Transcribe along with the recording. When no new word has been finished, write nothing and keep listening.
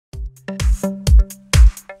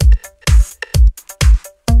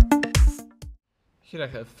Here I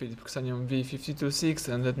have Xenium V526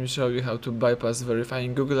 and let me show you how to bypass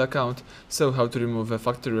verifying Google account, so how to remove a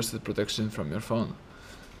factory reset protection from your phone.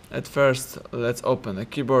 At first, let's open a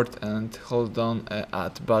keyboard and hold down a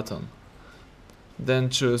Add button. Then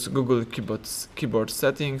choose Google keyboard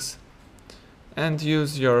settings and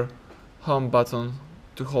use your Home button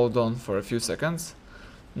to hold on for a few seconds.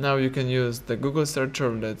 Now you can use the Google searcher,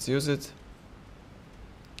 let's use it.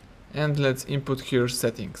 And let's input here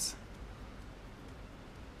settings.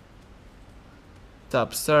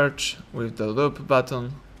 Tap search with the loop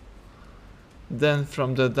button. Then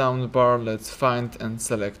from the down bar let's find and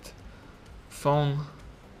select phone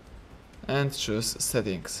and choose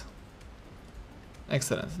settings.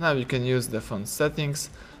 Excellent. Now you can use the phone settings.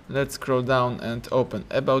 Let's scroll down and open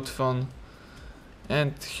about phone.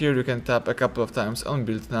 And here you can tap a couple of times on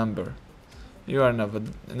build number. You are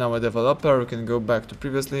now a developer. You can go back to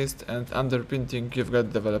previous list and under printing you've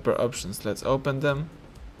got developer options. Let's open them.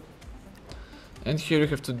 And here you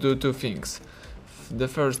have to do two things. The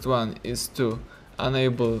first one is to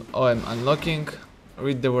enable OM unlocking.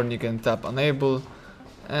 Read the warning and tap enable,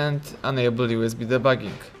 and enable USB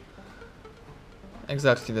debugging.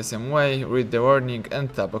 Exactly the same way, read the warning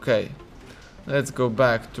and tap OK. Let's go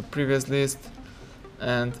back to previous list,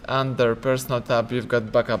 and under personal tab you've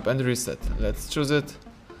got backup and reset. Let's choose it.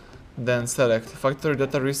 Then select factory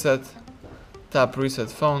data reset, tap reset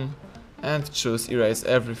phone and choose erase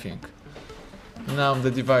everything. Now the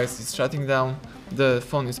device is shutting down, the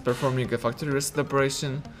phone is performing a factory reset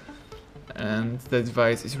operation, and the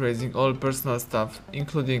device is erasing all personal stuff,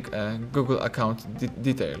 including Google account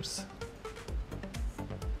details.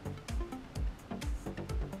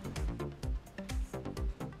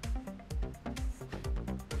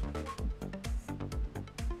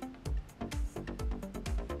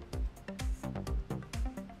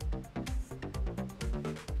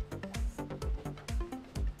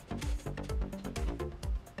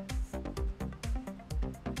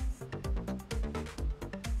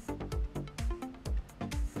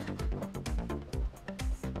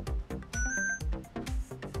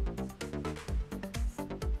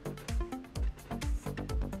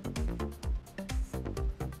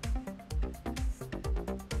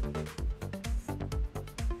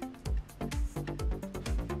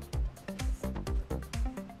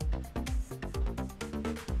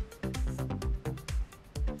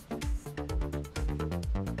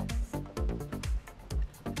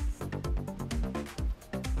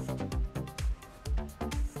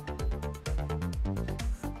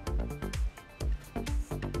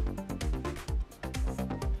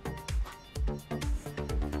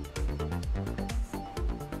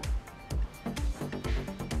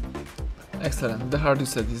 Excellent, the hard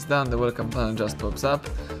reset is done, the welcome panel just pops up.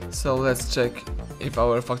 So let's check if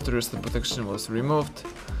our factory reset protection was removed.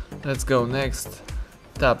 Let's go next,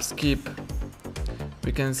 tap skip.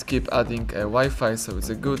 We can skip adding a Wi-Fi, so it's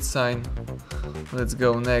a good sign. Let's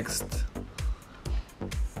go next.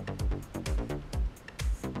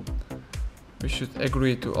 We should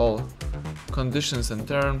agree to all conditions and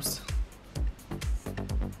terms.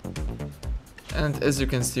 And as you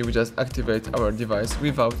can see, we just activate our device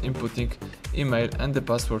without inputting email and the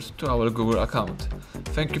password to our Google account.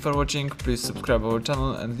 Thank you for watching, please subscribe our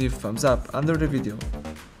channel and leave thumbs up under the video.